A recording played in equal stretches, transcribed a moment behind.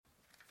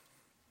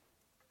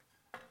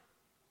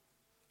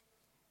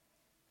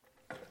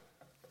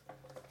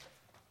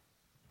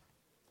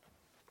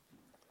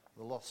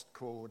lost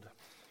chord.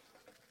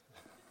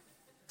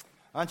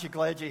 Aren't you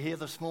glad you're here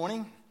this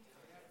morning?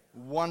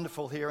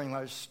 Wonderful hearing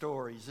those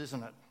stories,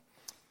 isn't it?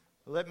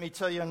 Let me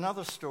tell you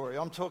another story.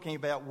 I'm talking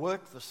about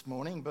work this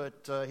morning,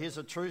 but here's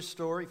a true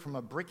story from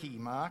a brickie,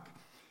 Mark.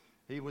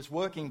 He was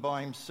working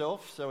by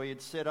himself, so he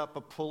had set up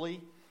a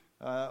pulley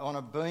on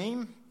a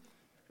beam,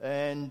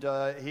 and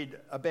he'd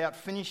about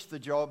finished the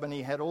job, and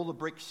he had all the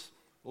bricks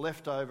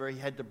left over. He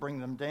had to bring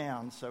them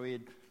down, so he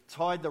had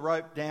tied the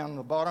rope down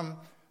the bottom,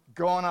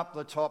 gone up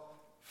the top,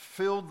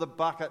 filled the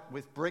bucket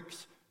with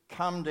bricks,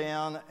 come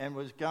down, and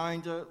was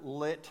going to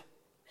let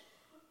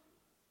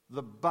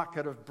the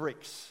bucket of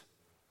bricks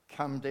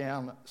come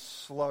down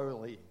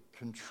slowly,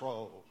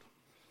 controlled.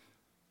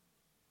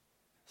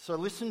 So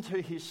listen to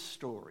his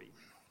story.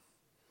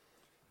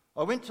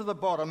 I went to the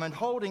bottom, and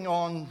holding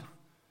on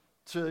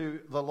to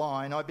the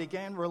line, I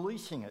began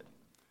releasing it.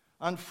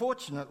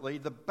 Unfortunately,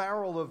 the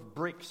barrel of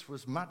bricks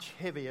was much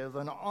heavier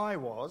than I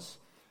was,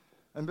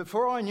 and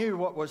before I knew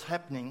what was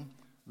happening,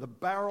 the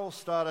barrel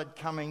started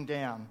coming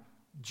down,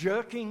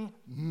 jerking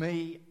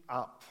me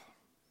up.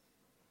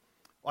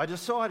 I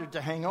decided to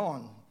hang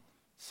on,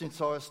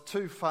 since I was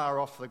too far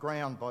off the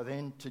ground by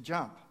then to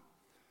jump.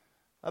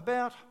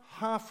 About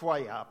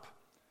halfway up,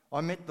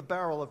 I met the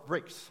barrel of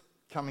bricks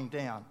coming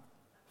down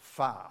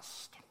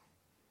fast.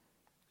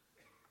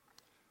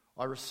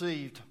 I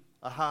received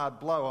a hard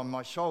blow on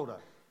my shoulder.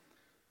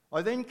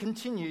 I then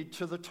continued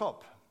to the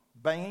top,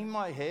 banging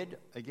my head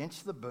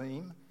against the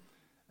beam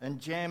and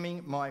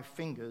jamming my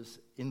fingers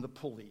in the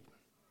pulley.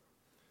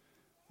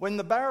 When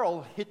the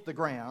barrel hit the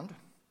ground,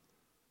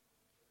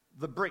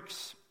 the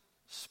bricks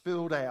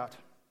spilled out,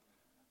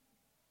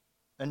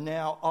 and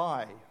now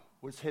I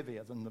was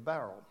heavier than the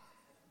barrel.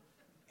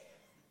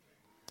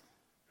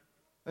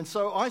 And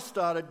so I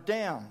started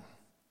down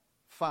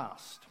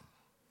fast.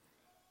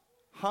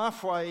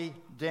 Halfway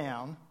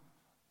down,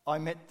 I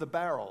met the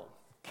barrel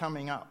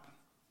coming up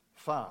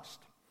fast,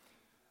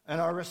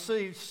 and I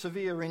received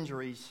severe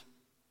injuries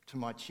to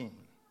my chin.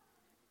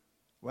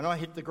 When I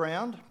hit the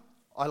ground,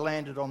 I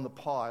landed on the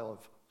pile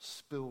of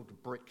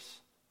spilled bricks,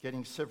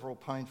 getting several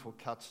painful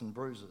cuts and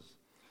bruises.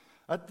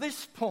 At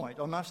this point,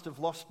 I must have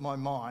lost my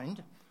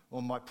mind,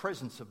 or my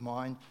presence of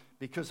mind,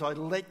 because I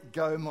let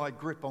go my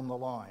grip on the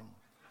line.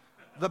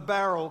 The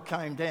barrel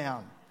came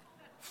down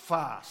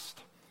fast,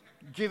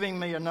 giving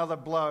me another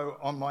blow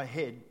on my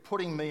head,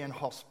 putting me in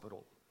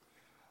hospital.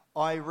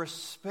 I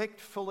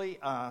respectfully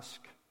ask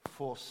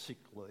for sick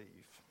leave.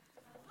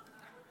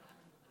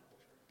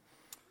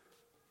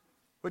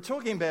 We're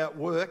talking about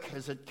work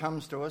as it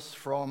comes to us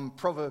from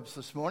Proverbs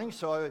this morning,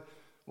 so I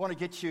want to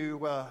get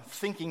you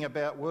thinking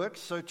about work.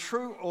 So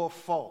true or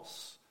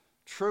false,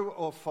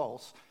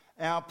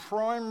 our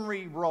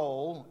primary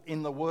role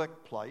in the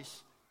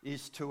workplace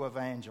is to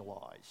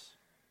evangelize.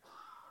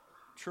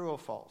 True or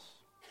false?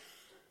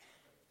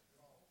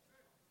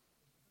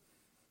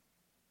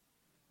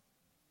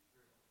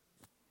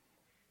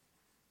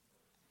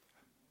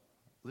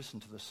 Listen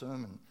to the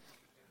sermon.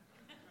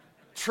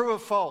 True or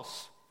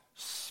false?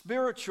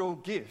 Spiritual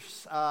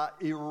gifts are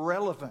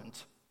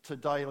irrelevant to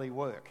daily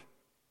work.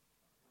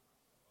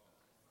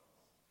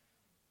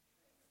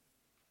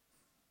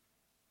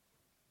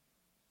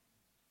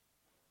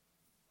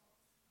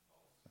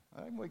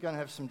 We're going to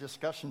have some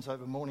discussions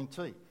over morning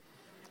tea.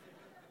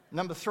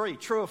 Number 3,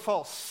 true or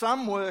false?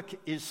 Some work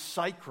is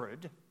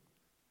sacred,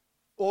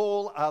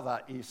 all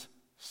other is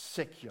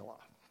secular.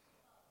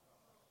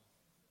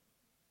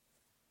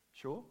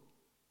 Sure?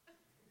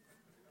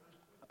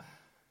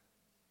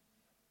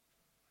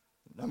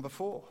 Number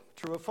 4,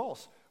 true or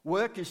false?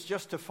 Work is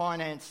just to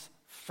finance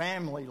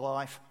family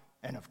life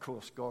and, of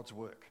course, God's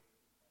work.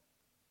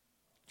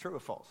 True or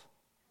false?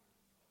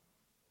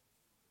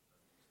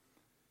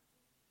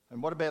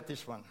 And what about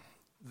this one?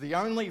 The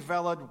only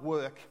valid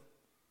work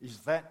is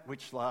that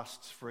which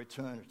lasts for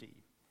eternity.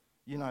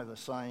 You know the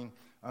saying,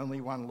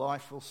 only one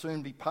life will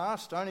soon be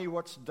past, only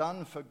what's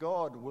done for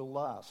God will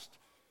last.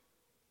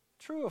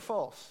 True or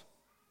false?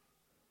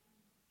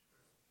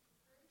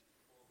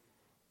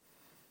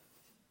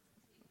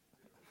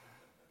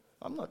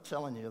 I'm not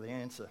telling you the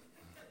answer.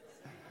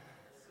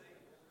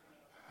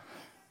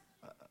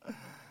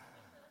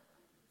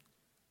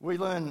 We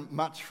learn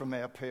much from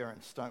our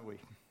parents, don't we?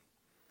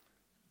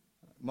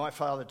 My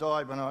father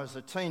died when I was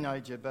a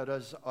teenager, but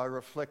as I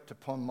reflect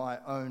upon my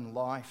own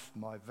life,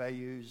 my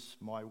values,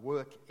 my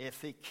work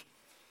ethic,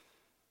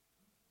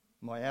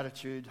 my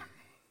attitude,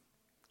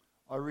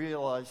 I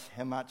realise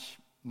how much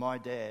my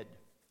dad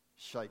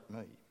shaped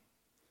me.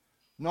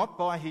 Not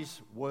by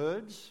his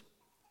words,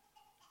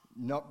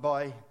 not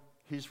by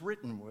his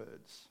written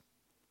words,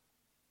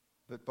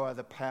 but by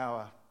the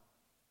power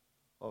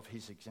of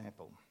his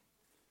example.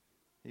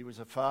 He was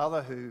a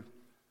father who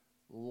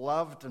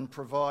loved and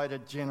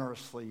provided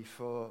generously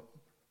for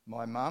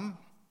my mum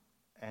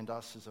and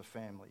us as a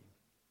family.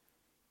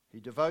 He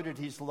devoted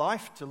his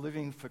life to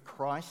living for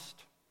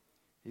Christ.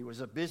 He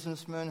was a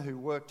businessman who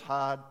worked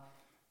hard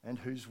and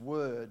whose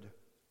word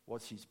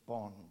was his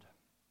bond.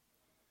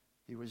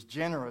 He was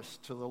generous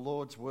to the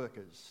Lord's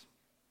workers.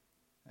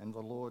 and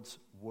the Lord's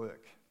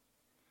work.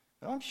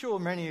 And I'm sure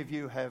many of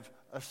you have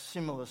a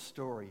similar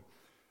story,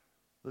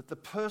 that the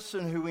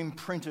person who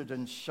imprinted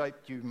and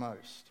shaped you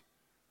most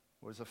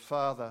was a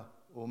father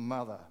or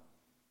mother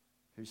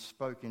who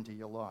spoke into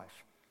your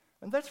life.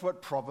 And that's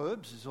what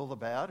Proverbs is all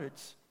about.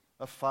 It's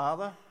a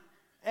father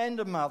and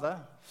a mother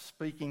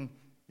speaking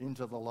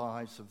into the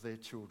lives of their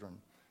children.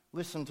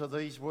 Listen to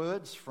these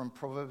words from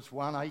Proverbs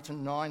 1, 8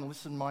 and 9.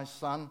 Listen, my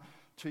son,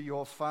 to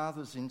your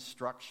father's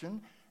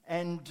instruction,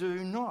 and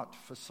do not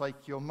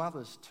forsake your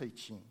mother's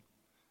teaching.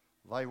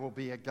 They will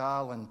be a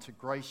garland to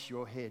grace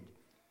your head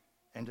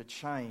and a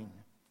chain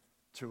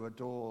to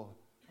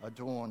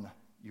adorn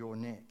your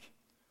neck.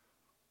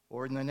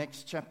 Or in the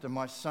next chapter,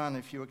 my son,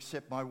 if you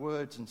accept my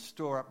words and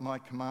store up my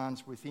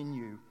commands within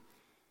you,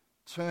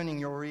 turning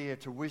your ear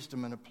to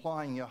wisdom and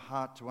applying your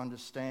heart to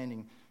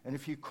understanding, and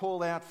if you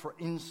call out for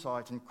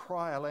insight and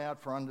cry aloud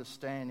for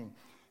understanding,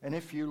 and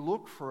if you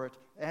look for it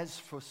as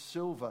for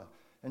silver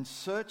and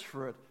search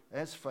for it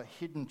as for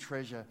hidden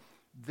treasure,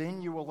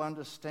 then you will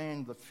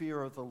understand the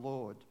fear of the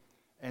Lord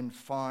and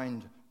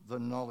find the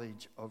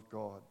knowledge of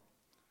God.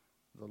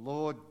 The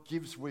Lord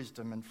gives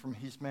wisdom, and from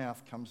his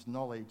mouth comes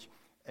knowledge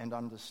and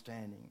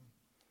understanding.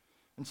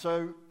 And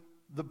so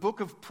the book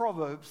of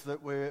Proverbs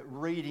that we're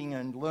reading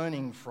and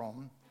learning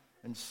from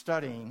and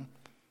studying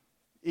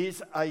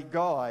is a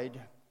guide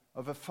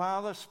of a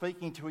father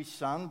speaking to his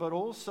son, but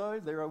also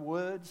there are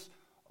words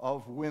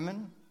of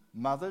women,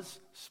 mothers,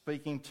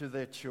 speaking to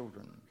their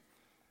children.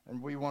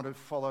 And we want to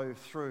follow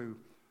through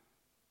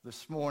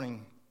this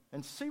morning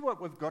and see what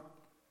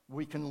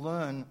we can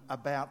learn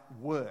about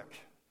work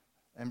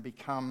and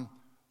become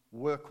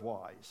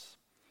work-wise.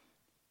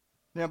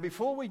 Now,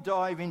 before we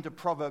dive into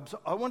Proverbs,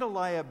 I want to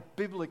lay a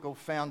biblical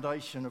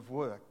foundation of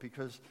work,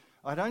 because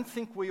I don't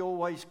think we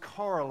always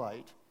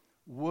correlate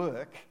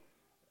work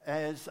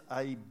as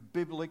a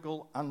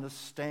biblical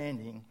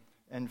understanding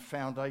and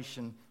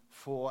foundation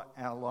for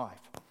our life.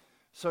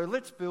 So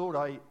let's build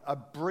a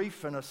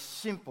brief and a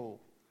simple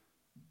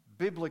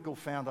biblical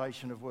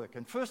foundation of work.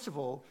 And first of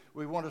all,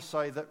 we want to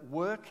say that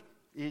work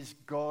is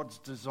God's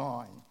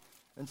design.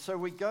 And so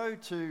we go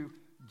to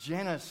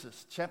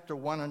Genesis chapter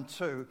 1 and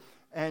 2,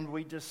 and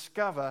we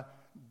discover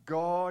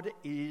God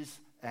is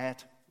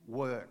at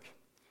work.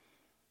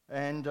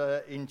 And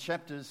in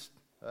chapter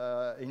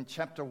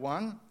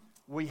 1,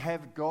 we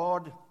have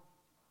God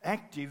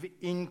active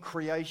in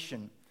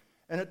creation.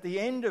 And at the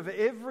end of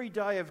every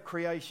day of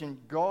creation,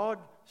 God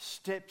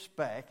steps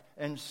back,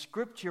 and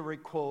Scripture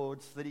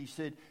records that he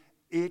said,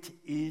 "It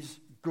is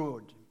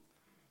good."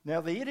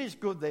 Now, the "it is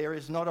good" there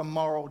is not a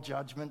moral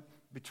judgment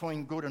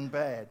between good and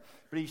bad,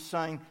 but he's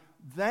saying,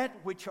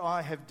 that which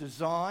I have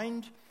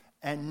designed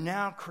and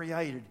now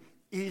created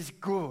is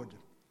good.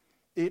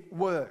 It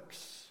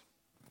works.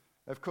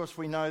 Of course,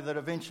 we know that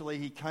eventually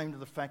he came to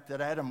the fact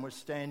that Adam was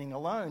standing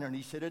alone, and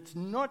he said, it's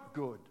not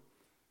good.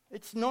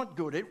 It's not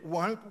good. It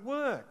won't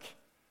work.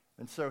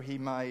 And so he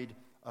made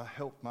a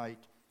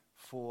helpmate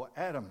for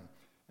Adam,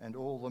 and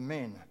all the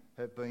men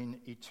have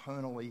been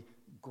eternally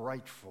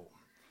grateful.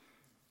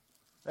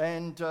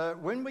 And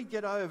when we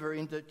get over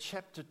into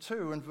chapter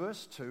 2 and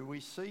verse 2, we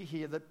see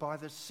here that by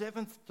the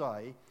seventh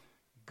day,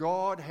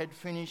 God had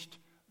finished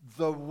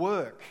the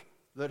work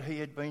that he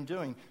had been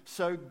doing.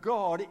 So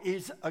God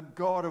is a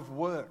God of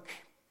work.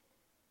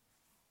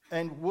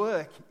 And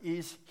work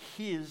is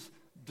his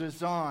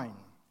design.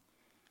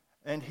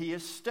 And he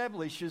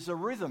establishes a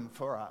rhythm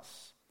for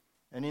us.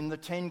 And in the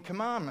 10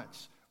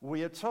 Commandments,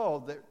 we are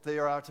told that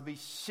there are to be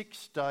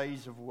 6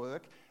 days of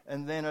work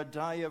and then a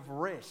day of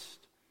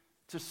rest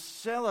to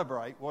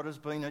celebrate what has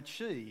been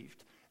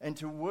achieved and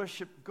to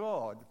worship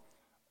God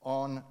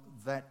on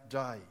that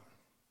day.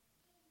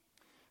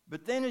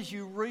 But then as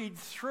you read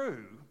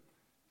through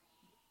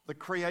the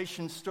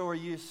creation story,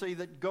 you see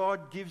that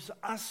God gives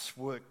us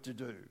work to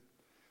do.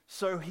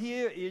 So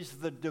here is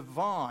the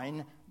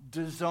divine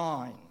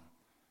design.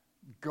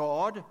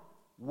 God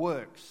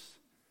works.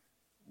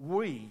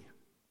 We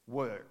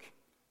work.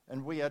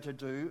 And we are to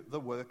do the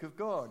work of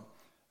God.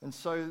 And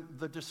so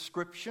the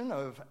description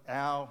of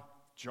our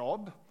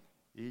job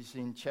is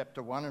in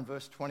chapter 1 and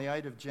verse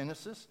 28 of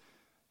Genesis.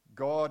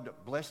 God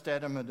blessed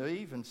Adam and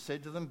Eve and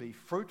said to them, "Be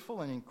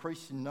fruitful and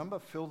increase in number,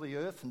 fill the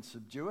earth and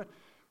subdue it,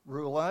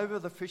 rule over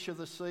the fish of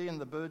the sea and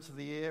the birds of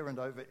the air and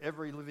over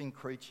every living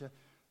creature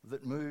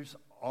that moves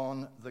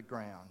on the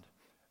ground."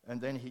 And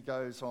then he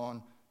goes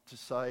on to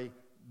say,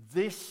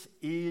 "This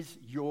is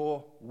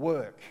your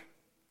work."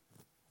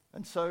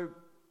 And so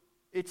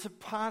it's a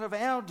part of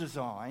our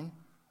design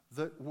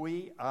that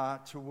we are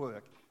to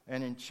work.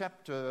 And in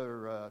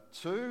chapter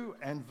 2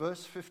 and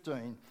verse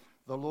 15,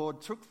 the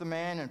Lord took the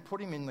man and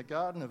put him in the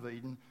Garden of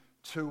Eden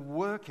to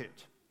work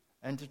it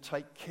and to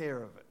take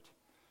care of it.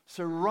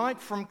 So right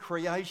from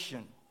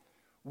creation,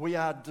 we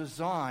are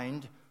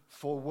designed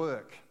for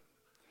work.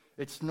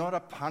 It's not a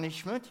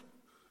punishment.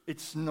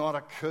 It's not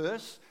a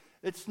curse.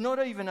 It's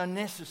not even a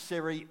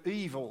necessary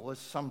evil, as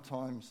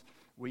sometimes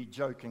we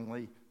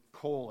jokingly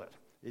call it.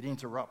 It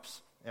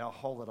interrupts our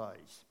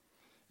holidays.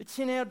 It's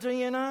in our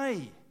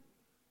DNA.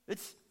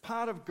 It's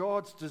part of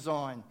God's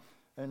design.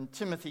 And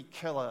Timothy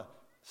Keller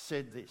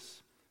said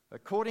this: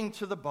 according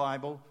to the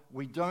Bible,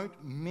 we don't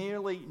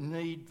merely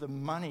need the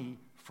money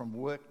from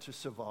work to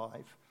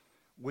survive.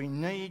 We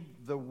need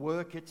the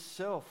work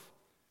itself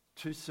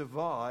to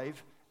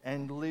survive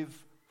and live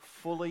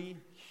fully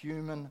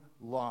human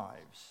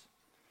lives.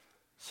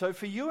 So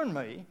for you and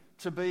me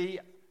to be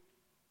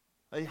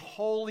a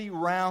wholly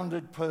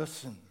rounded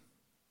person,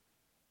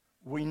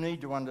 we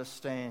need to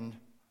understand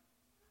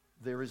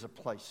there is a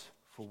place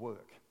for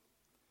work.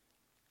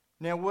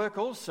 Now, work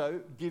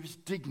also gives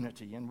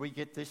dignity, and we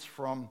get this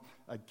from,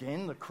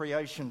 again, the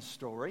creation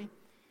story,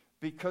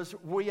 because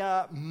we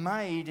are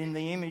made in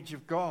the image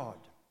of God.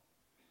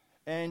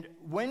 And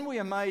when we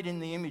are made in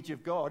the image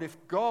of God, if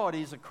God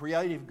is a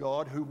creative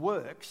God who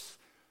works,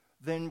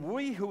 then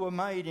we who are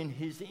made in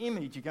his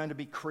image are going to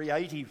be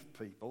creative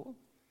people,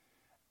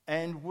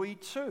 and we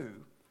too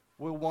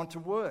will want to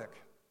work.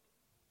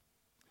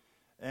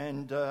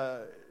 And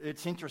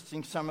it's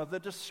interesting, some of the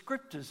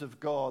descriptors of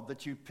God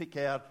that you pick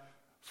out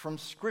from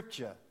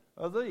Scripture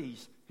are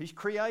these. He's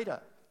creator.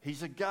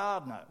 He's a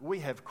gardener. We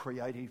have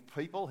creative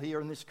people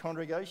here in this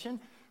congregation.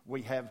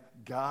 We have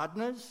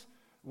gardeners.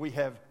 We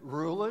have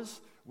rulers.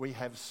 We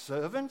have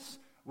servants.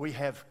 We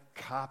have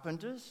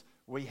carpenters.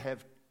 We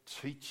have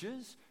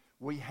teachers.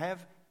 We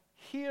have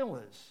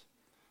healers.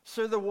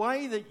 So the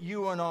way that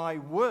you and I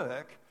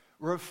work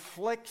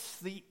reflects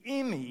the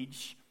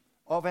image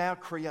of our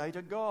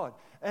Creator God.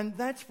 And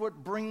that's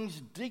what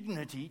brings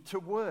dignity to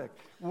work.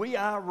 We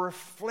are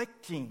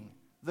reflecting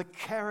the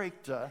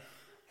character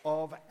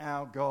of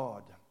our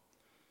God.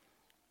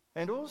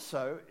 And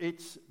also,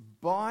 it's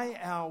by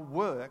our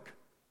work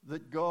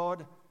that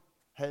God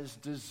has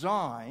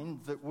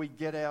designed that we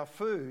get our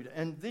food.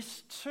 And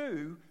this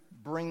too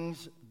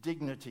brings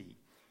dignity.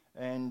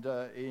 And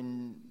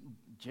in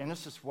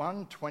Genesis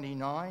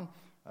 1:29,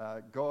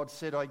 God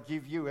said, I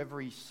give you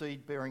every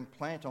seed-bearing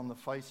plant on the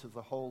face of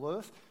the whole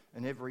earth,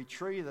 and every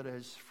tree that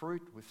has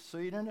fruit with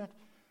seed in it.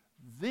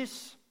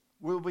 This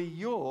will be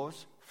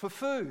yours for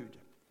food.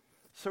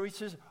 So he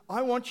says,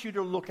 I want you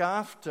to look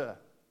after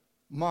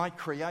my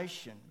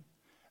creation,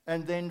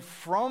 and then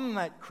from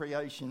that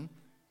creation,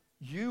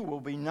 you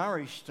will be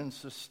nourished and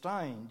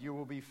sustained. You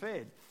will be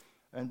fed.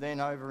 And then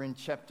over in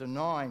chapter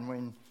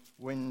 9,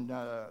 when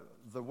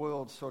the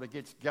world sort of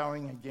gets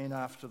going again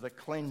after the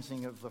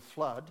cleansing of the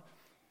flood,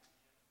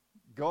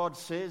 God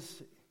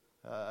says,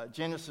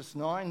 Genesis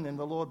 9, then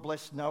the Lord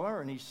blessed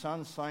Noah and his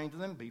sons, saying to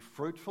them, be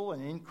fruitful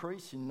and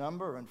increase in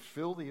number and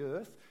fill the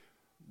earth.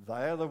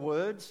 They are the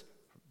words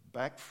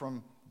back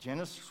from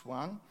Genesis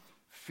 1.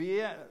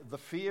 The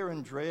fear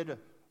and dread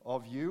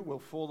of you will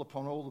fall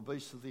upon all the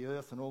beasts of the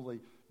earth and all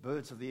the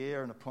birds of the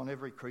air and upon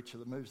every creature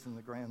that moves in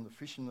the ground, the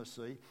fish in the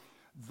sea.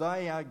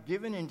 They are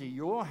given into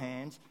your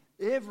hands.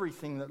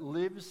 Everything that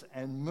lives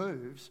and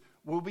moves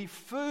will be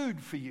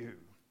food for you.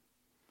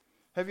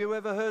 Have you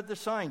ever heard the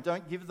saying,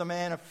 don't give the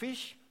man a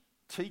fish,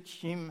 teach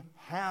him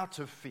how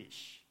to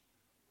fish?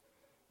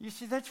 You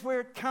see, that's where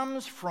it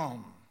comes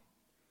from.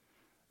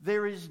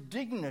 There is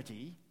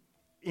dignity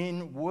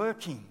in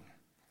working.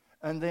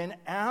 And then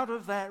out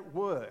of that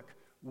work,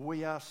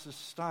 we are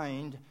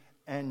sustained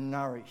and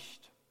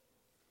nourished.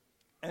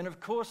 And of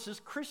course,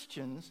 as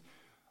Christians,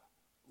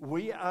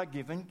 we are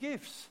given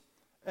gifts.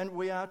 And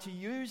we are to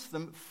use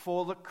them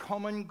for the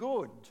common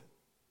good.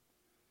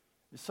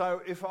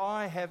 So if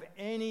I have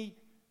any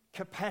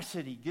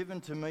capacity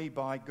given to me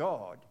by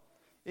God,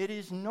 it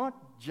is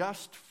not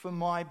just for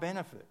my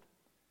benefit.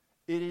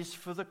 It is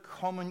for the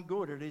common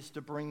good. It is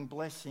to bring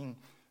blessing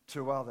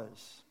to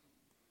others.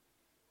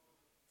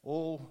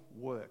 All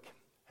work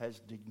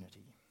has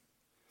dignity.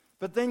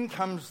 But then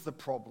comes the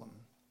problem.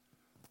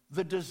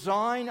 The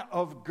design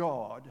of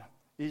God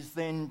is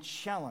then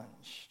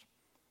challenged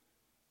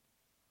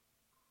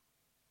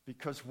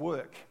because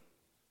work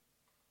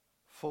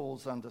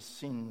falls under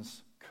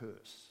sin's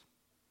curse.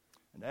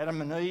 And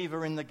Adam and Eve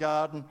are in the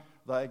garden.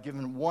 They are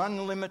given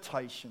one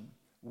limitation.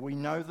 We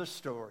know the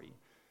story.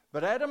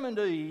 But Adam and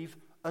Eve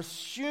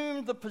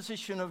assumed the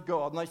position of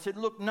God. And they said,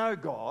 look, no,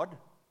 God,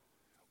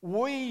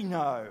 we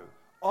know.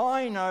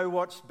 I know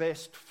what's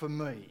best for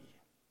me.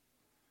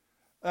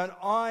 And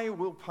I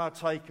will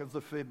partake of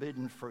the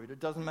forbidden fruit. It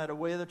doesn't matter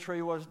where the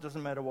tree was. It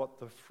doesn't matter what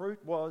the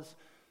fruit was.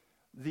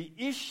 The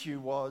issue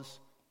was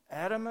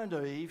Adam and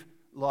Eve,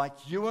 like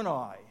you and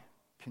I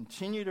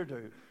continue to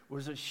do,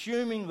 was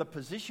assuming the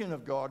position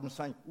of God and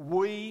saying,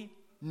 we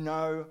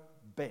know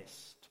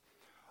best.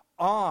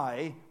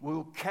 I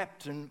will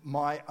captain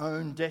my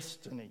own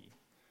destiny.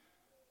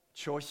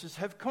 Choices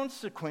have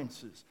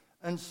consequences.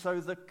 And so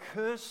the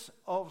curse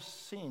of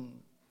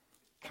sin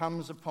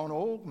comes upon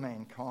all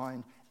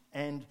mankind,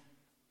 and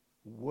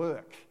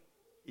work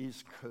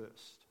is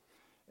cursed.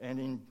 And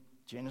in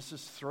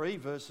Genesis 3,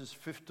 verses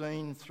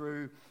 15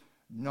 through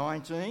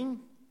 19,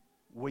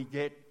 we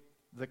get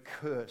the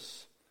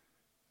curse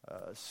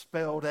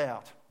spelled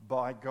out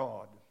by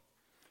God.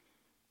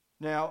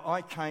 Now,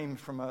 I come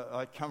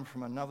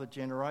from another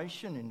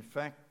generation. In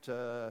fact,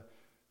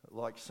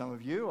 like some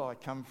of you, I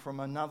come from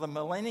another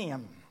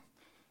millennium.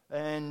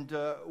 And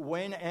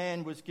when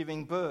Anne was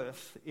giving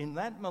birth, in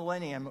that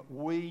millennium,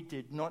 we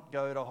did not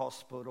go to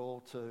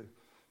hospital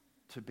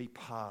to be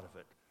part of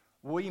it.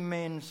 We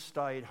men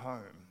stayed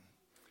home.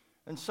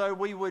 And so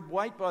we would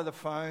wait by the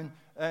phone,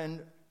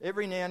 and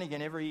every now and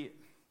again, every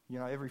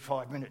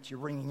 5 minutes, you're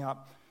ringing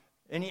up,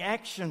 any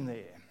action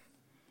there?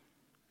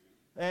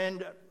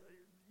 And,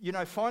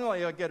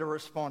 finally I get a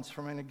response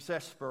from an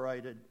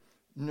exasperated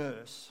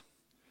nurse.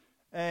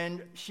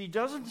 And she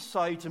doesn't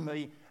say to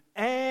me,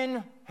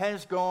 Anne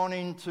has gone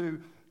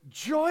into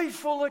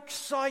joyful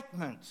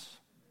excitement.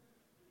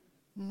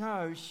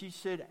 No, she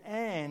said,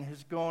 Anne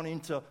has gone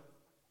into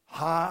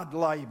hard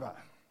labour.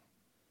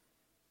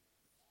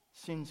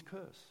 Sin's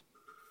curse.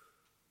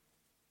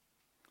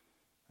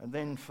 And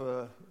then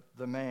for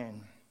the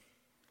man,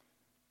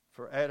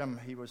 for Adam,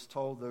 he was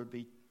told there would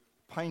be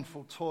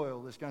painful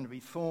toil, there's going to be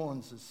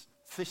thorns, there's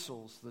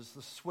thistles, there's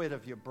the sweat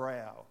of your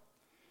brow.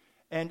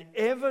 And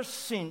ever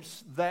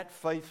since that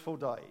faithful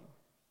day,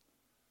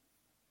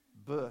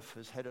 birth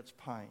has had its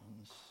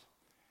pains,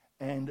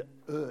 and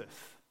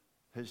earth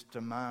has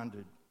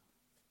demanded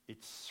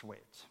its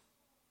sweat.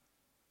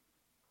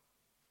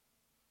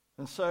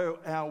 And so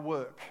our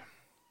work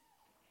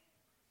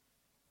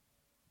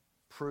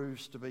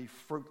proves to be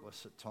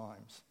fruitless at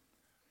times,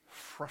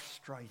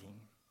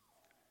 frustrating.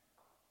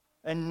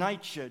 And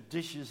nature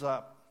dishes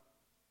up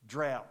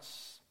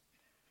droughts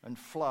and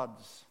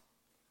floods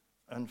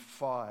and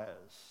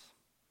fires.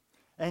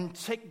 And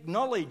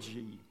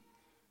technology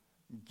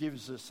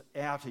gives us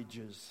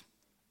outages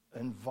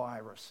and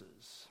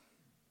viruses.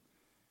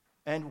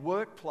 And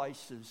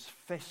workplaces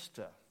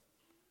fester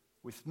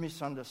with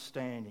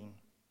misunderstanding,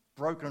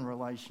 broken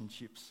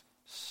relationships,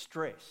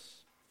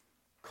 stress,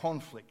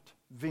 conflict,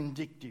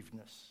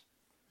 vindictiveness,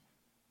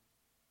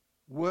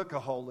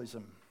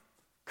 workaholism,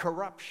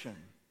 corruption,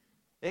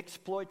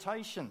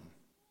 exploitation,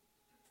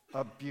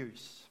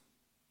 abuse.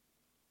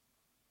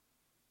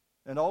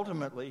 And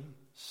ultimately,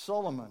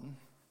 Solomon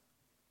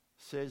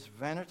says,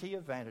 vanity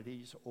of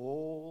vanities,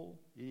 all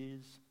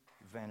is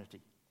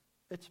vanity.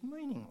 It's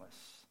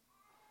meaningless.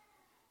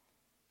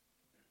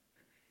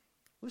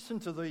 Listen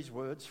to these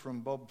words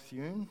from Bob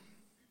Thune.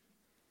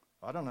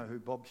 I don't know who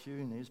Bob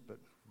Thune is, but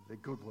they're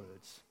good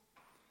words.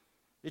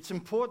 It's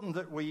important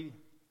that we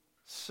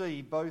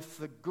see both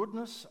the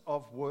goodness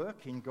of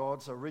work in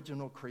God's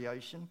original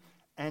creation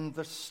and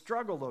the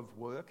struggle of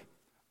work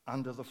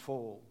under the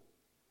fall.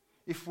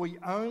 If we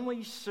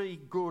only see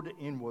good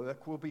in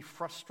work, we'll be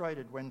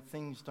frustrated when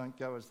things don't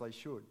go as they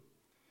should.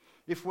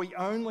 If we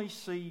only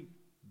see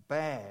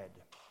bad,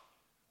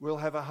 we'll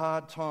have a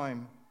hard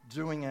time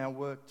doing our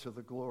work to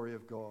the glory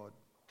of God.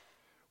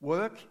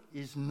 Work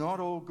is not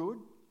all good,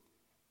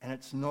 and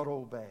it's not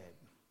all bad.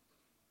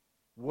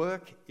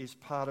 Work is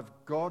part of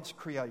God's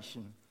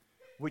creation,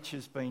 which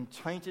has been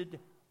tainted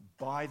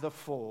by the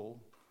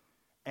fall,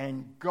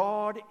 and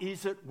God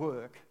is at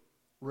work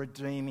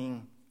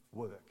redeeming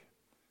work.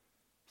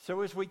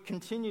 So as we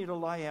continue to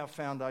lay our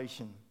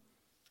foundation,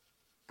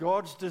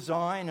 God's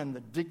design and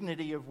the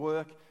dignity of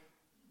work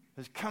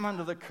has come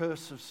under the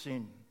curse of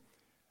sin.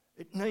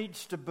 It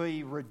needs to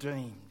be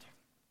redeemed.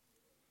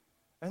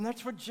 And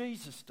that's what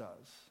Jesus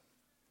does.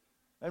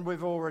 And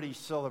we've already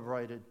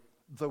celebrated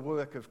the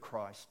work of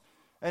Christ.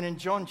 And in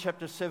John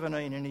chapter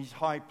 17, in his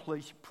high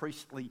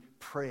priestly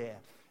prayer,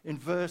 in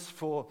verse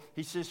 4,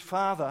 he says,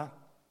 Father,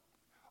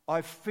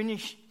 I've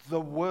finished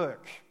the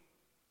work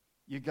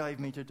you gave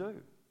me to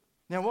do.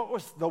 Now, what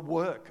was the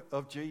work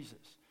of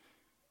Jesus?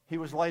 He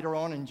was later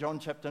on in John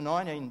chapter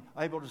 19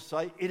 able to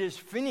say, it is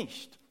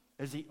finished,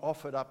 as he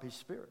offered up his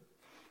spirit.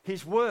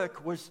 His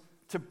work was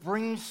to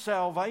bring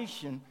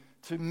salvation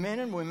to men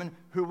and women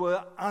who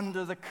were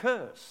under the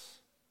curse.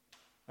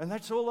 And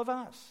that's all of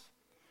us.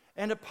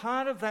 And a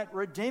part of that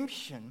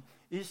redemption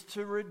is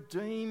to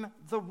redeem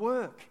the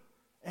work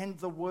and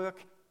the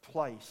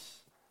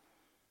workplace.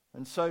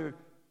 And so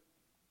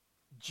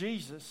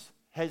Jesus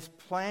has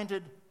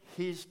planted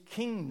his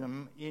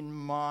kingdom in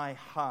my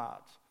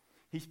heart.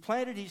 He's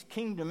planted his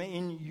kingdom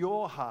in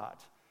your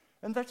heart.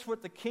 And that's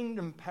what the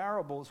kingdom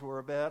parables were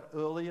about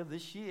earlier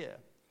this year.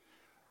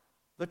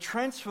 The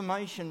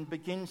transformation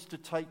begins to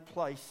take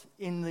place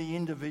in the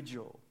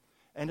individual.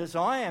 And as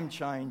I am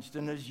changed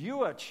and as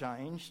you are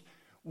changed,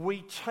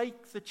 we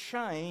take the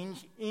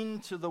change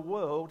into the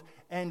world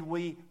and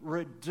we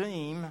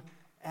redeem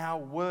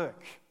our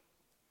work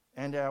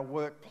and our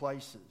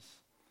workplaces.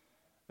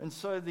 And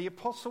so the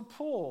Apostle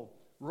Paul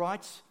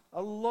writes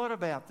a lot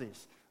about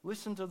this.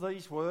 Listen to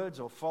these words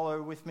or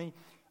follow with me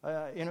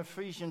in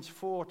Ephesians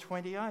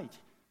 4:28.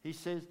 He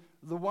says,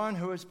 the one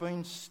who has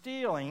been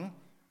stealing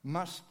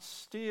must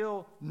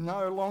steal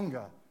no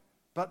longer,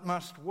 but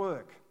must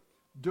work,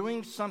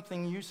 doing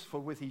something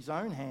useful with his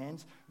own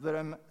hands,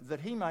 that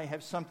he may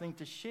have something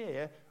to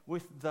share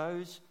with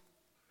those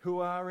who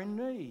are in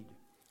need.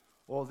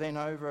 Or then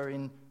over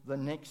in the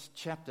next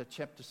chapter,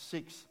 chapter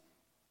 6,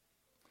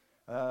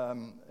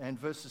 and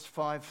verses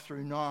 5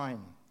 through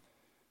 9,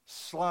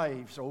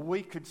 slaves, or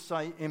we could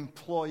say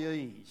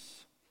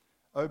employees,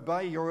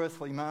 Obey your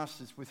earthly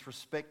masters with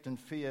respect and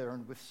fear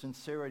and with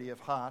sincerity of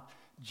heart,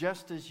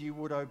 just as you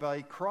would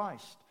obey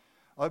Christ.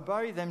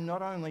 Obey them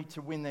not only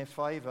to win their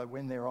favour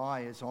when their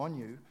eye is on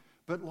you,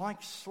 but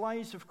like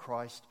slaves of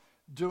Christ,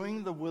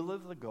 doing the will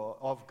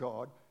of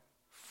God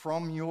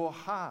from your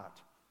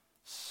heart.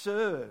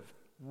 Serve,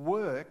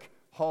 work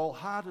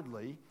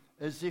wholeheartedly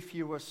as if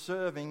you were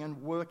serving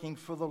and working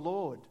for the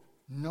Lord,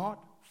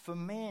 not for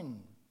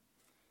men,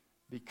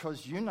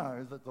 because you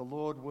know that the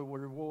Lord will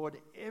reward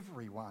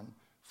everyone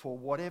for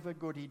whatever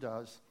good he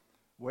does,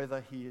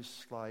 whether he is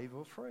slave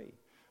or free.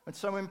 And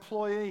so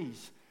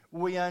employees,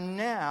 we are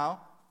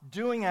now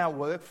doing our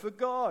work for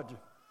God.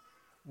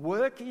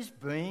 Work is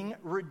being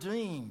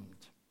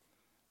redeemed.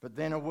 But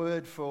then a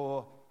word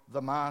for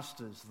the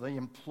masters, the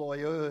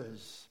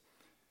employers.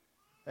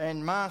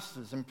 And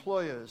masters,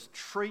 employers,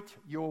 treat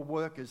your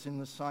workers in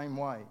the same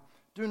way.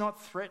 Do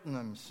not threaten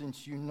them,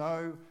 since you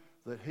know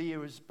that he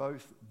who is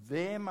both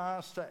their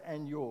master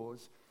and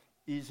yours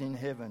is in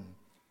heaven,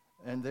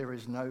 and there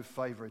is no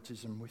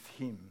favoritism with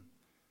him.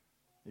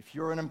 If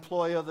you're an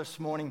employer this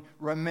morning,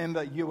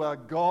 remember you are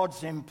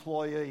God's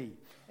employee,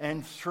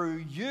 and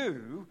through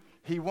you,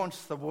 he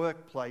wants the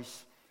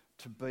workplace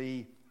to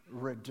be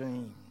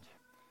redeemed.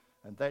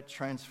 And that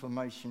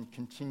transformation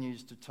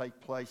continues to take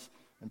place.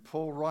 And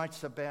Paul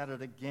writes about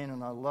it again,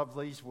 and I love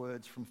these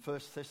words from 1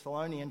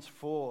 Thessalonians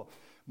 4.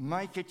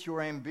 Make it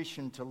your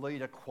ambition to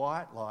lead a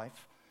quiet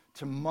life,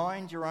 to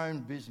mind your own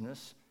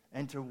business,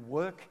 and to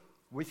work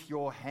with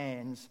your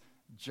hands,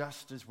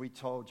 just as we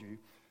told you,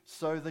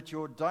 so that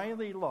your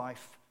daily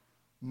life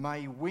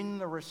may win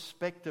the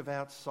respect of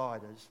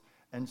outsiders,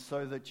 and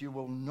so that you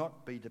will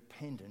not be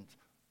dependent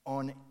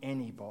on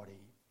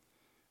anybody.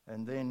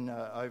 And then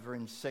over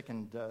in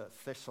 2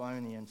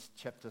 Thessalonians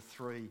chapter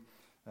 3,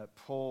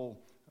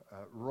 Paul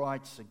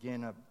writes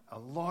again a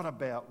lot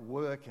about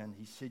work, and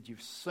he said,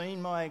 you've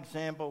seen my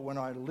example when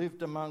I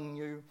lived among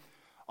you.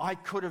 I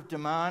could have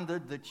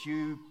demanded that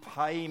you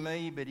pay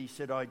me, but he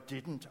said, I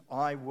didn't.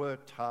 I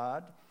worked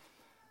hard.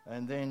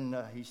 And then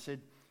he said,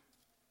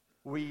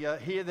 we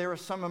hear there are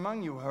some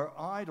among you who are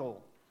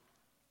idle.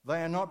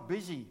 They are not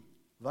busy.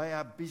 They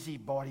are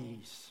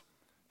busybodies.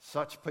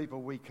 Such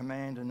people we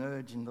command and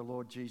urge in the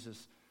Lord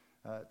Jesus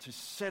to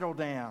settle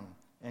down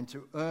and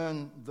to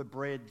earn the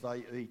bread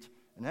they eat.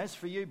 And as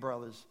for you,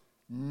 brothers,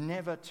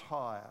 never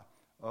tire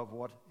of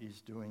what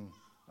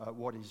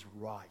is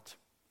right.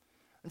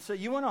 And so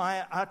you and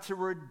I are to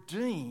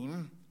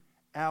redeem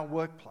our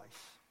workplace.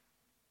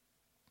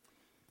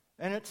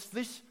 And it's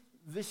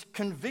this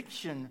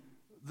conviction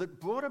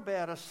that brought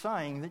about a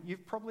saying that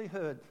you've probably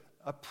heard,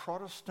 a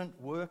Protestant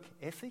work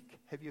ethic.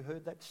 Have you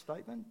heard that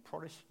statement?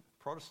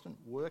 Protestant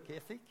work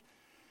ethic?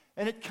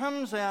 And it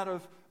comes out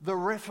of the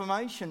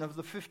Reformation of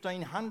the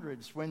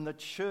 1500s, when the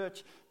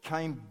church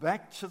came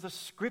back to the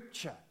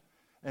Scripture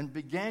and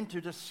began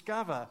to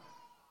discover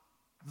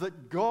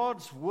that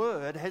God's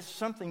Word has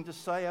something to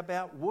say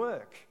about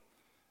work.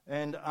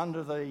 And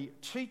under the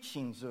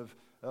teachings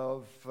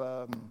of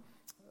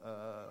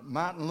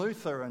Martin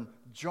Luther and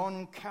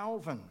John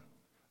Calvin,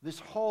 this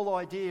whole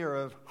idea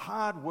of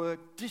hard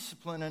work,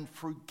 discipline and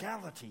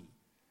frugality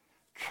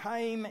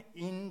came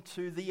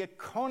into the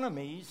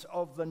economies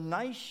of the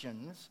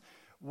nations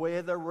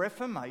where the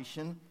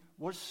Reformation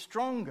was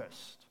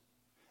strongest.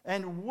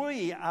 And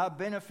we are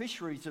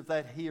beneficiaries of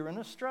that here in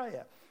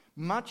Australia.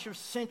 Much of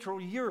Central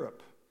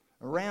Europe,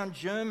 around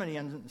Germany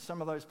and some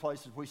of those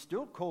places, we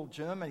still call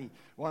Germany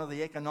one of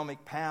the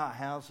economic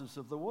powerhouses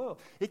of the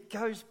world. It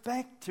goes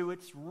back to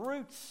its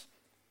roots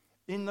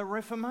in the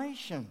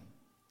Reformation.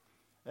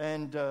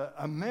 And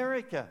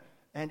America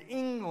and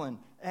England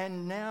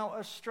and now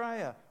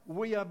Australia,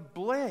 we are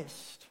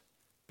blessed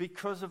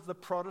because of the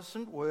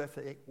Protestant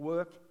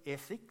work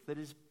ethic that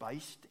is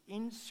based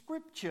in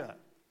Scripture.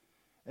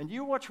 And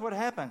you watch what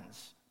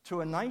happens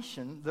to a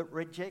nation that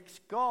rejects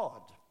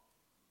God.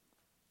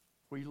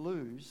 We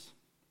lose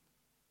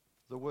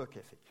the work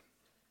ethic.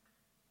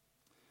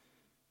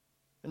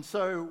 And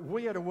so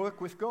we are to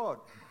work with God.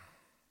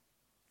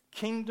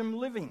 Kingdom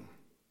living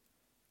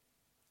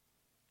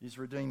is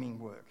redeeming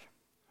work.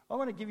 I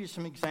want to give you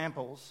some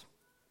examples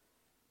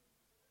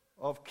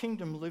of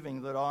kingdom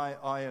living that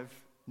I have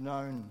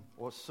known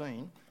or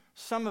seen.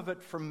 Some of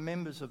it from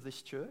members of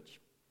this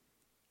church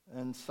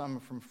and some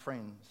from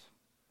friends.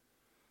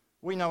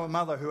 We know a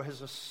mother who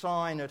has a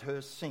sign at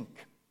her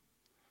sink.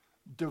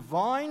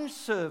 Divine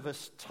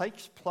service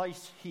takes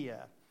place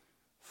here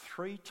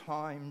 3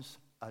 times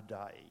a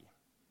day.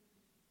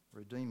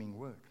 Redeeming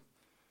work.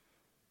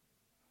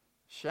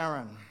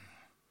 Sharon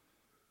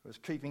was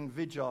keeping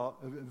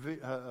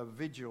a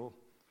vigil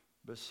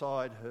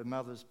beside her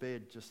mother's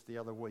bed just the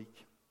other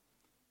week.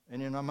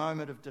 And in a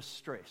moment of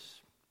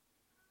distress,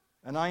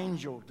 an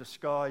angel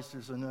disguised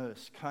as a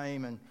nurse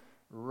came and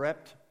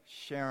wrapped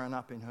Sharon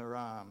up in her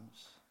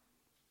arms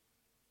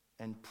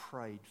and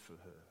prayed for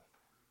her.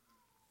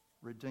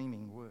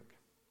 Redeeming work.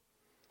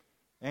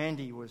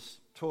 Andy was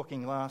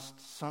talking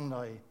last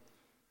Sunday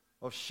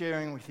of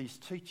sharing with his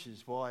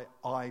teachers why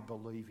I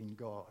believe in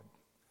God.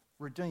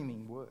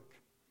 Redeeming work.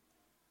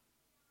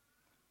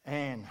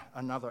 Anne,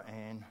 another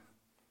Anne,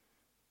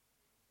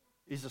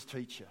 is a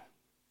teacher,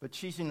 but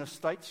she's in a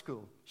state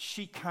school.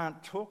 She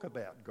can't talk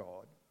about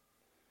God.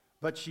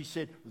 But she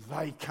said,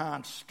 they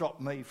can't stop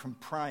me from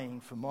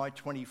praying for my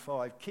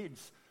 25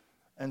 kids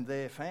and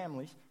their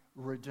families.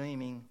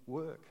 Redeeming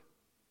work.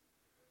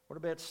 What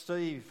about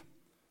Steve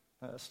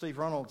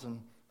Ronalds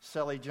and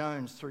Sally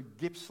Jones through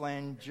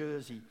Gippsland,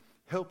 Jersey,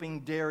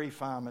 helping dairy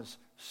farmers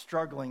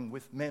struggling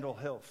with mental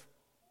health?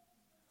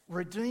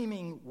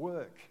 Redeeming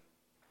work.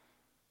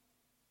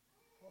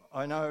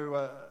 I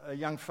know a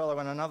young fellow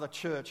in another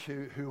church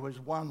who has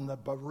won the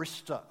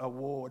Barista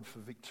Award for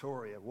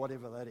Victoria,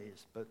 whatever that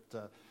is,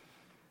 but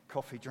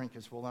coffee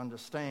drinkers will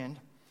understand.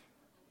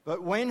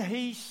 But when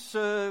he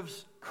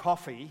serves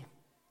coffee,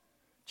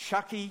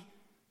 Chucky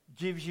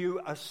gives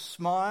you a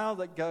smile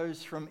that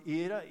goes from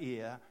ear to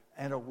ear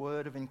and a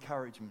word of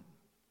encouragement.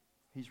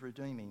 He's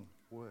redeeming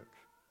work.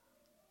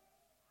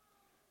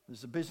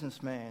 There's a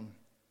businessman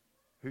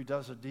who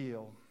does a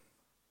deal,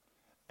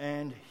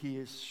 and he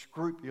is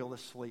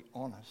scrupulously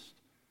honest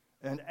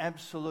and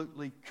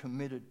absolutely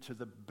committed to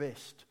the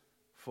best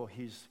for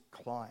his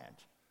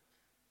client.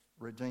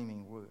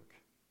 Redeeming work.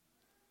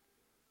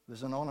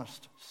 There's an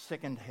honest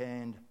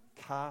second-hand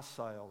car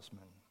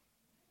salesman.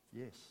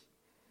 Yes.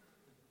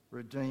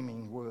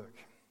 Redeeming work.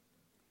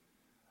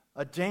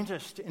 A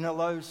dentist in a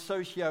low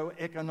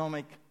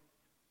socio-economic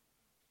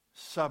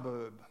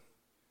suburb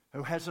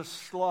who has a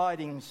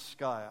sliding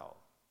scale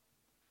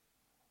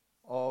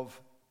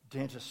of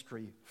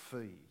dentistry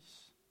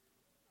fees.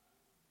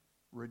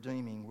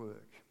 Redeeming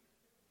work.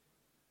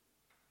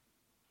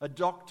 A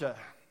doctor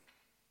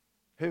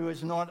who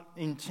is not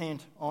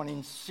intent on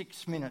in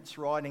 6 minutes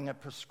writing a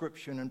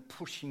prescription and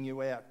pushing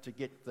you out to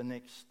get the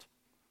next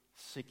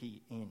sickie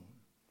in.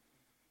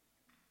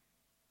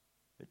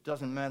 It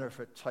doesn't matter if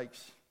it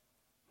takes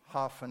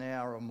half an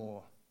hour or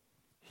more.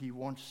 He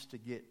wants to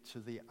get to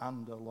the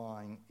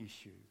underlying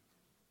issue.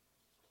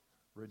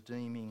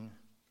 Redeeming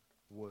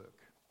work.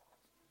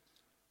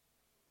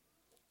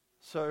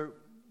 So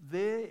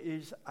there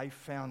is a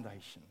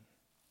foundation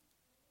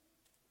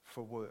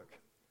for work.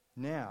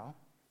 Now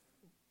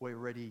we're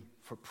ready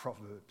for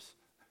Proverbs,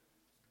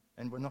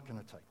 and we're not going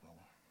to take long.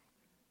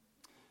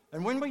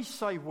 And when we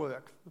say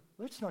work,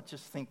 let's not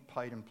just think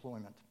paid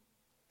employment.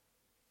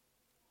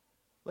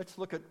 Let's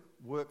look at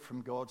work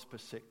from God's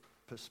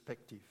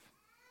perspective.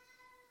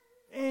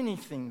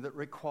 Anything that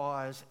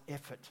requires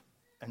effort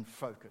and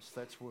focus,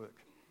 that's work.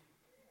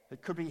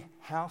 It could be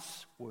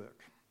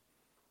housework,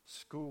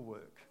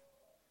 schoolwork,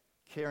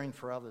 caring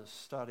for others,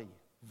 study,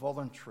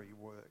 voluntary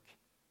work,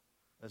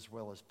 as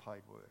well as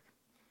paid work.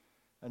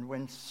 And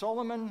when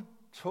Solomon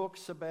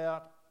talks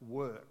about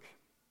work,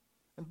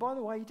 and by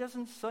the way, he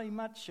doesn't say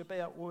much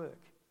about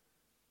work.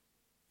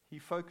 He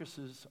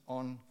focuses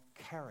on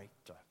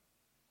character,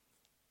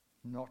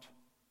 not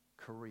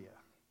career,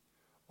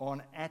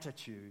 on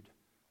attitude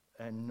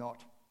and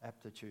not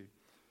aptitude.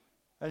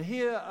 And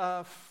here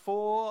are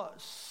 4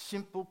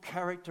 simple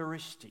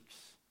characteristics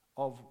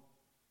of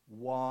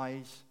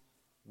wise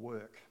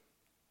work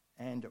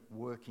and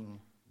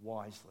working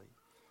wisely.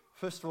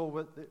 First of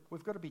all,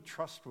 we've got to be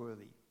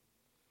trustworthy.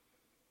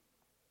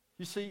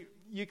 You see,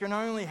 you can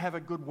only have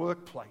a good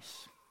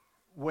workplace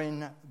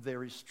when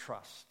there is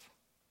trust.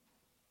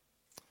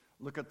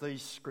 Look at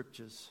these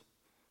scriptures,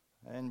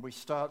 and we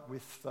start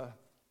with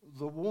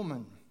the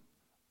woman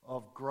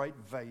of great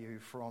value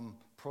from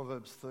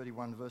Proverbs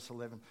 31 verse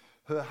 11.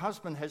 Her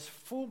husband has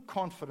full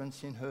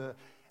confidence in her,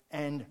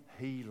 and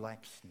he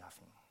lacks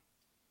nothing.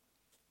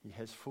 He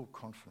has full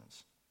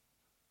confidence.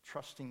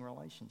 Trusting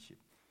relationship.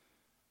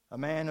 A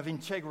man of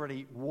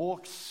integrity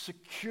walks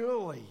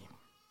securely.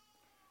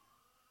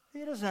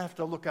 He doesn't have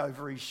to look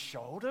over his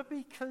shoulder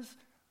because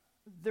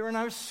there are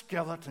no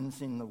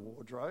skeletons in the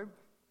wardrobe.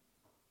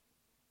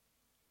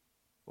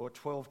 Or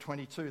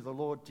 12:22, the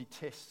Lord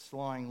detests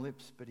lying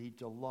lips, but he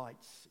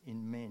delights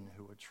in men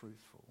who are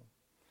truthful.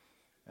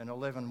 And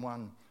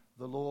 11:1,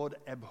 the Lord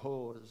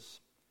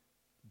abhors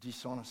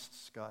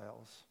dishonest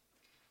scales,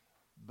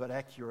 but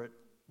accurate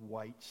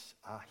weights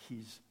are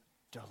his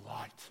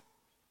delight.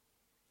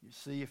 You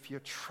see, if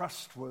you're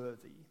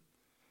trustworthy,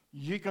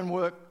 you can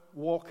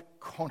walk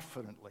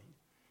confidently,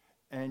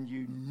 and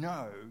you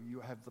know you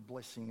have the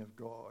blessing of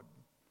God.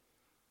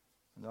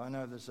 And I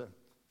know there's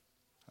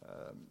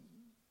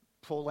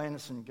Paul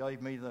Anderson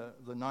gave me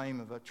the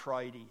name of a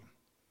tradie,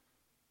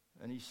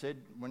 and he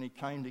said, when he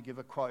came to give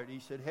a quote, he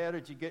said, "How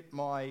did you get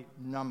my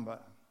number?"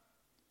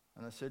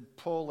 And I said,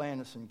 "Paul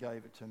Anderson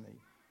gave it to me."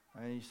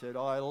 And he said,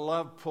 "I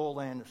love Paul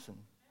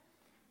Anderson.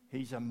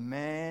 He's a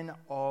man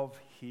of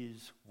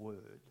his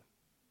word."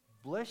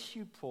 Bless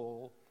you,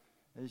 Paul,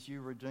 as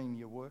you redeem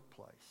your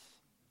workplace.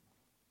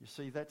 You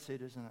see, that's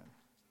it, isn't it?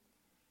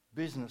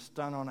 Business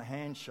done on a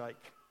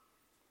handshake.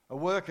 A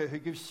worker who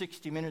gives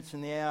 60 minutes in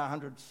the hour,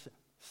 100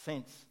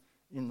 cents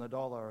in the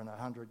dollar, and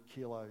 100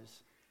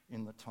 kilos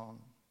in the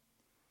ton.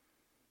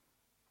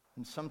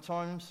 And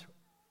sometimes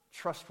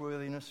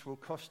trustworthiness will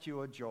cost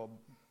you a job.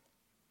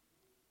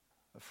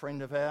 A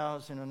friend of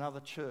ours in another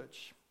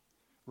church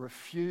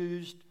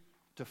refused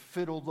to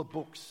fiddle the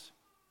books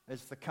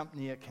as the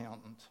company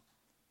accountant.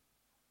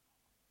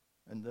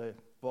 And the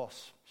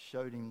boss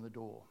showed him the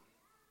door.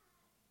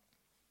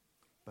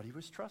 But he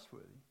was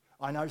trustworthy.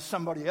 I know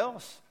somebody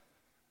else,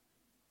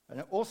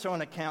 and also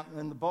an accountant,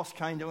 and the boss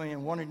came to him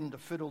and wanted him to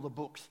fiddle the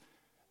books.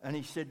 And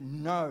he said,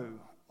 "No,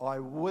 I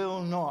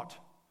will not.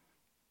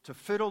 To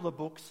fiddle the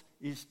books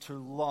is to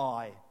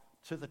lie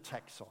to the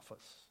tax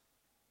office."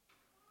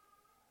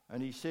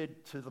 And he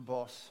said to the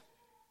boss,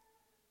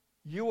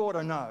 "You ought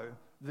to know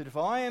that if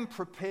I am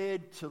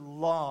prepared to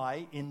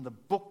lie in the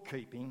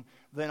bookkeeping,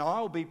 then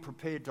I'll be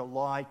prepared to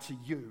lie to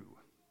you,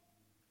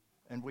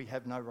 and we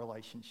have no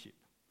relationship."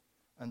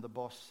 And the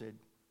boss said,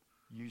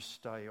 "You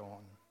stay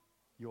on.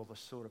 You're the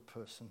sort of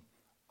person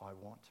I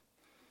want."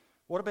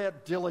 What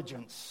about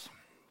diligence?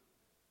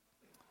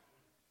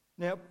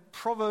 Now,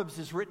 Proverbs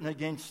is written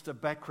against a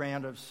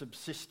background of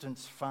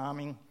subsistence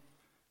farming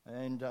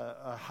and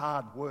a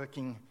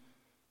hard-working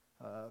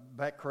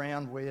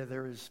background where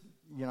there is,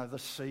 the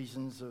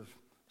seasons of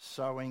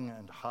sowing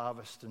and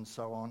harvest and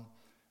so on.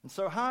 And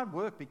so hard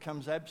work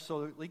becomes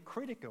absolutely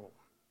critical.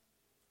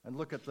 And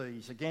look at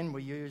these. Again,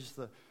 we use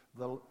the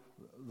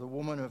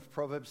woman of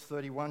Proverbs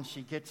 31.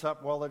 She gets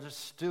up while it is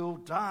still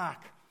dark.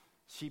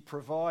 She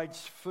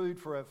provides food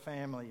for her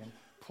family and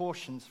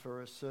portions for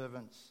her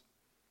servants.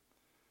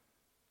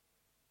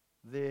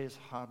 There's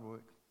hard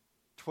work.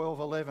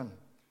 12:11.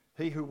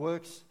 He who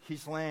works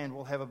his land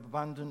will have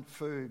abundant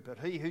food, but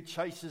he who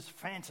chases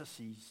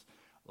fantasies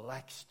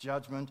lacks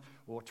judgment.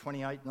 Or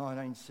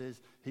 28:19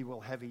 says he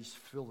will have his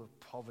fill of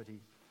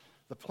poverty.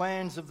 The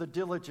plans of the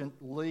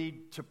diligent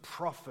lead to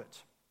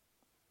profit.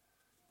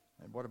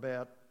 And what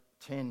about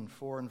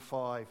 10:4 and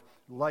 5?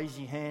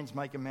 Lazy hands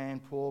make a man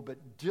poor,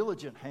 but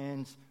diligent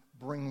hands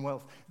bring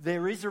wealth.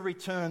 There is a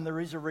return, there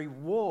is a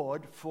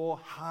reward for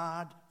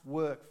hard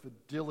work, for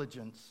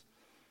diligence.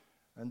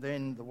 And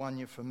then the one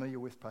you're familiar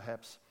with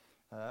perhaps.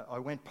 I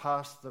went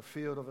past the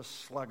field of a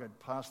sluggard,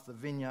 past the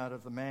vineyard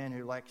of the man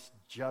who lacks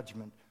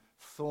judgment.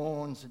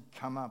 Thorns had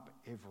come up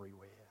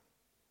everywhere.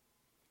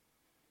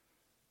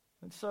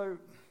 And so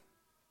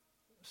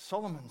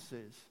Solomon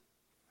says,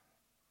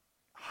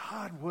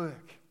 hard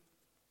work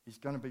is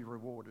going to be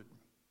rewarded.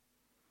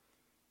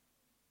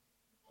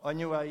 I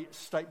knew a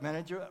state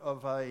manager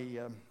of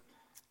an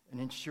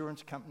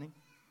insurance company,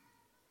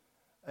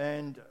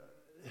 and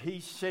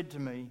he said to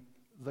me,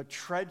 the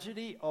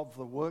tragedy of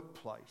the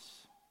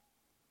workplace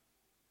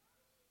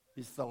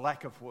is the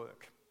lack of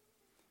work.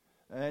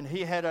 And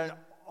he had an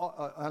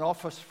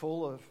office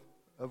full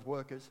of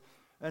workers,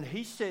 and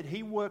he said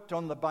he worked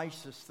on the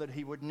basis that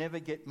he would never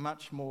get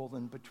much more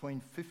than between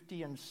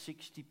 50 and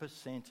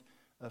 60%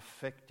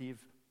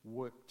 effective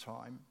work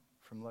time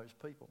from those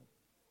people.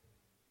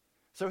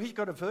 So he's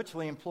got to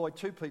virtually employ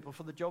 2 people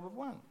for the job of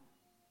 1.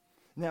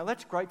 Now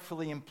that's great for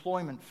the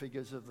employment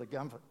figures of the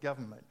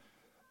government,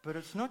 but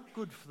it's not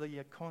good for the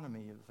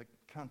economy of the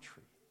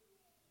country.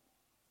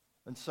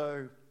 And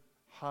so,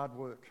 hard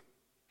work.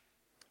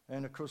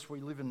 And of course we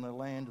live in the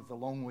land of the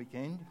long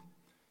weekend,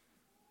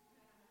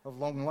 of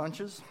long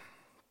lunches,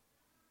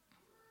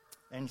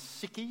 and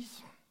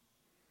sickies,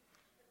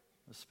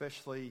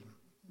 especially,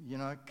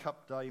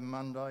 Cup Day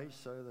Monday,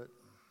 so that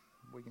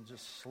we can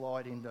just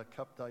slide into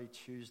Cup Day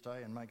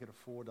Tuesday and make it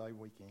a 4-day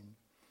weekend.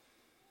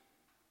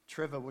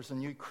 Trevor was a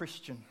new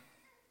Christian,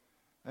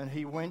 and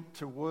he went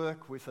to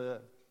work with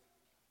a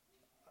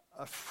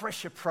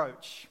fresh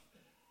approach,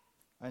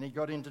 and he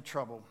got into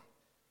trouble.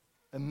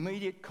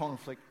 Immediate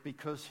conflict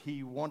because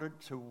he wanted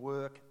to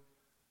work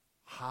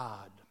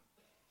hard.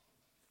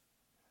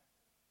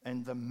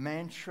 And the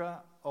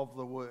mantra of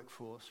the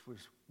workforce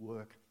was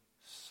work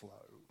slow.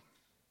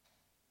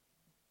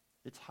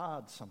 It's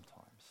hard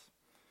sometimes.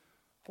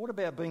 What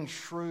about being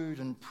shrewd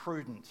and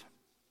prudent?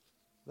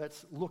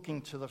 That's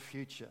looking to the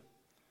future.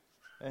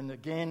 And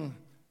again,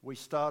 we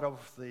start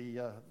off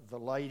the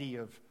lady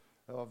of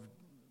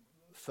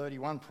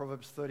 31,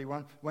 Proverbs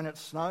 31. When it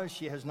snows,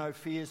 she has no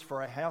fears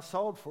for her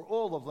household, for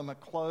all of them are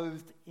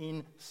clothed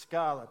in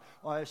scarlet.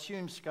 I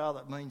assume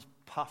scarlet means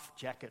puff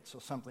jackets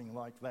or something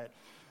like that.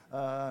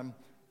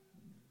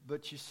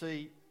 But you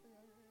see,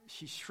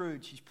 she's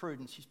shrewd, she's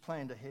prudent, she's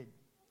planned ahead.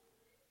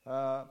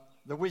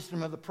 The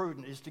wisdom of the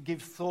prudent is to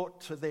give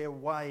thought to their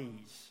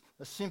ways.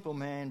 A simple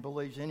man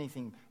believes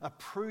anything. A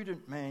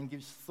prudent man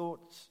gives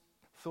thought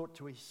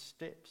to his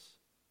steps.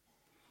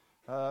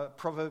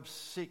 Proverbs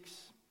 6,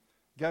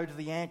 go to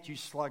the ant, you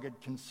sluggard,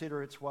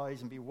 consider its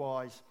ways and be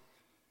wise.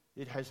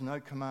 It has no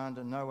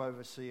commander, no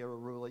overseer or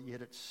ruler,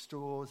 yet it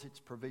stores its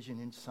provision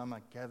in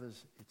summer,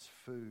 gathers its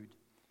food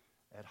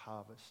at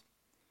harvest.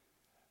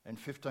 And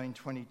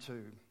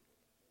 15:22,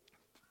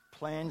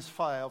 plans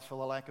fail for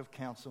the lack of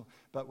counsel,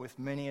 but with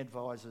many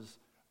advisors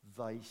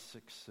they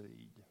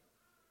succeed.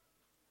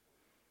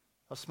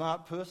 A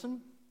smart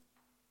person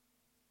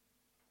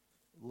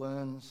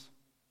learns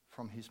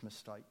from his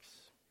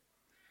mistakes.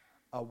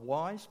 A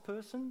wise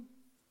person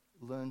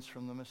learns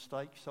from the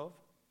mistakes of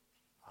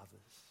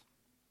others.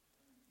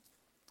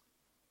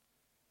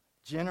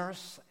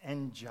 Generous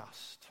and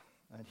just.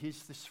 And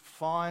here's this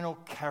final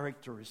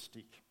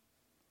characteristic.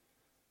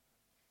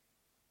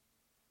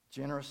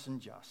 generous and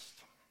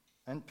just,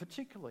 and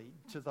particularly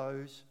to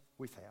those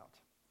without.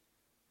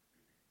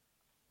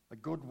 A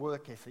good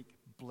work ethic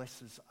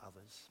blesses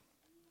others.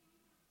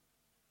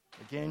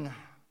 Again,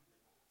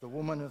 the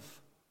woman of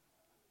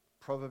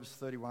Proverbs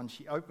 31,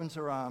 she opens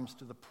her arms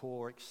to the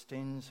poor,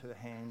 extends her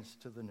hands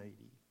to the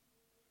needy.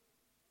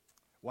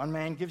 One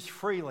man gives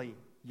freely,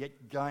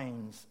 yet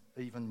gains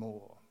even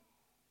more.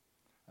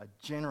 A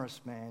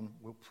generous man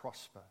will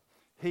prosper.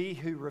 He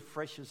who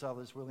refreshes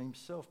others will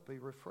himself be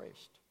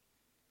refreshed.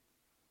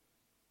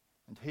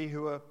 And he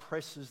who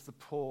oppresses the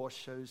poor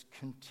shows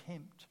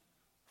contempt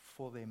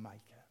for their Maker.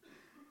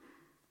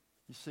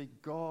 You see,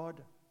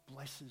 God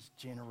blesses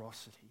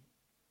generosity,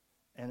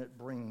 and it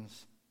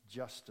brings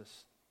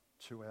justice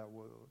to our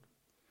world.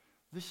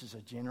 This is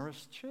a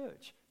generous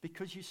church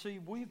because, you see,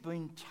 we've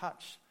been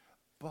touched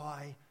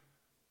by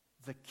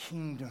the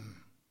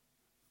kingdom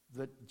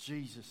that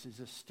Jesus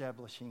is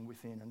establishing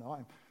within, and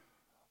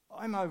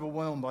I'm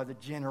overwhelmed by the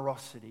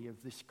generosity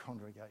of this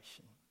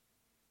congregation.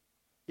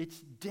 It's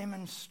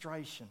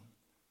demonstration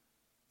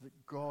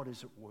that God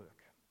is at work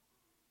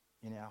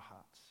in our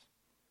hearts.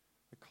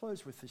 I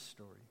close with this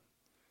story.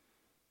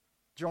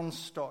 John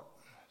Stott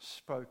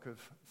spoke of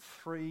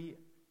 3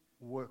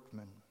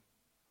 workmen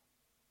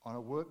on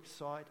a work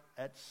site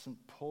at St.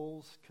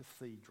 Paul's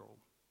Cathedral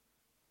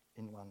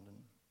in London.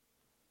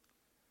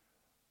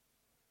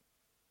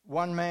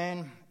 One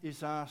man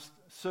is asked,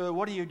 "Sir,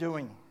 what are you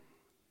doing?"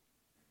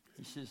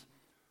 He says,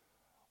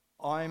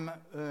 "I'm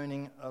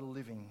earning a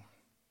living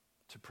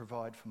to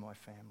provide for my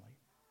family."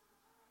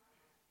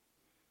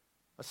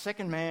 A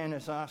second man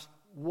is asked,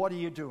 "What are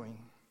you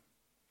doing?"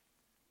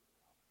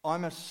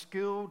 "I'm a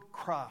skilled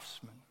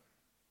craftsman,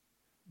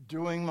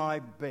 doing my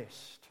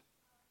best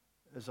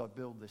as I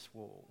build this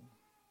wall."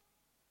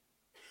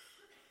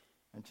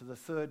 And to the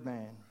third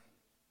man,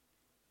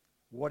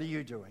 "What are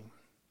you doing?"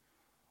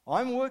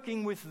 "I'm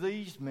working with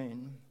these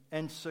men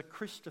and Sir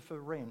Christopher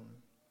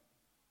Wren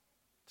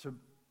to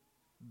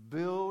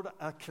build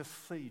a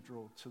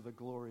cathedral to the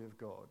glory of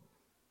God."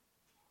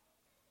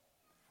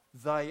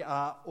 They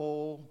are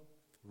all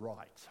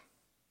right,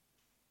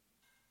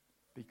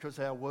 because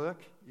our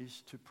work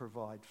is to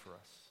provide for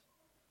us.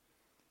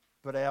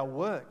 But our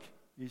work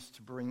is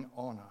to bring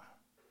honour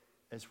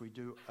as we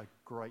do a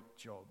great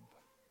job.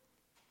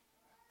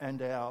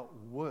 And our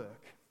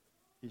work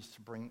is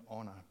to bring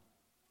honour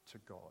to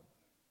God.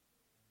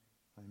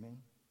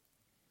 Amen.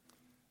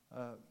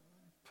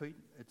 Pete,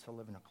 it's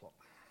 11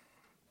 o'clock.